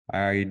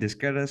This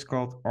get is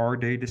called Are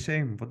They the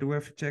Same? What do we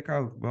have to check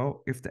out?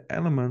 Well, if the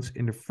elements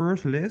in the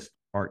first list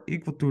are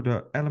equal to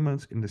the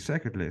elements in the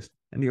second list.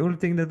 And the only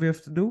thing that we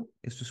have to do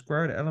is to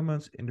square the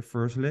elements in the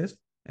first list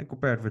and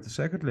compare it with the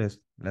second list.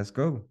 Let's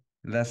go.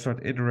 Let's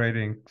start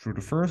iterating through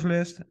the first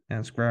list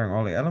and squaring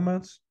all the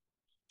elements.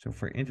 So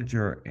for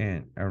integer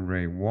in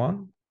array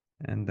 1,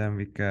 and then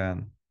we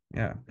can,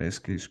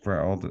 basically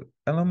square all the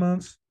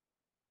elements.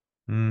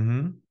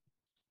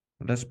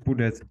 Let's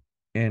put it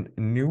in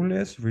a new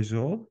list,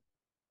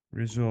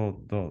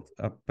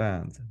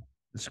 result.append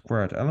the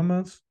squared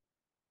elements.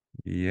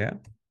 Yeah,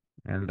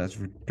 and let's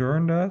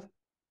return that.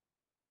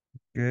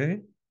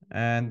 Okay,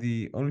 and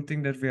the only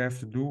thing that we have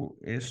to do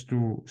is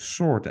to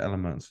sort the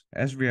elements.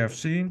 As we have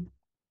seen,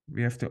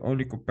 we have to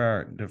only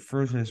compare the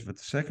first list with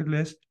the second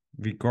list,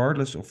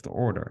 regardless of the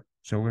order.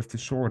 So we have to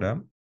sort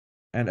them.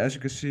 And as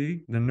you can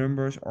see, the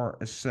numbers are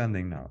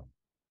ascending now.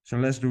 So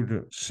let's do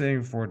the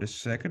same for the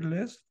second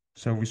list.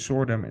 So we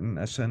sort them in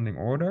ascending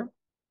order.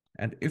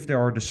 And if they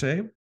are the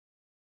same,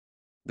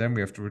 then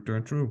we have to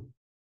return true.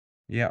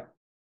 Yeah,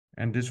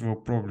 and this will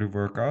probably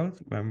work out.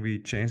 When we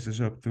change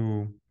this up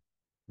to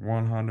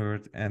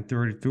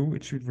 132,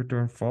 it should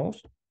return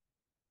false.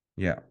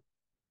 Yeah,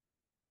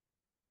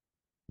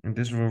 and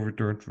this will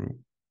return true.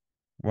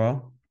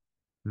 Well,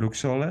 looks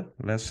solid.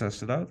 Let's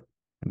test it out.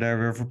 There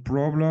we have a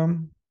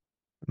problem.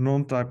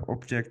 Non-type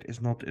object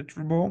is not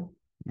iterable.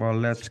 Well,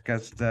 let's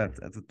catch that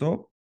at the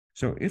top.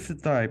 So if the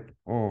type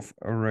of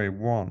array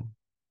 1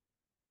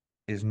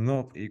 is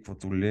not equal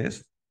to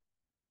list,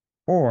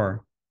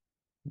 or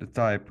the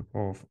type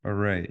of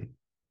array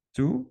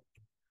 2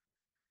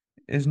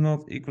 is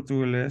not equal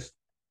to a list,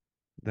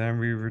 then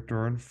we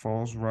return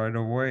false right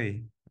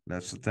away.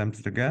 Let's attempt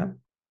it again.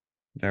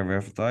 There we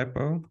have a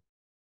typo.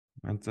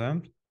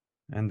 Attempt.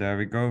 And there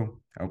we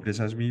go. Hope this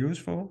has been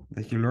useful,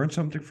 that you learned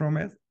something from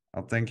it.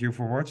 I'll thank you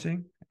for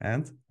watching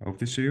and hope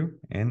to see you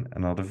in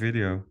another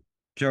video.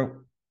 Ciao.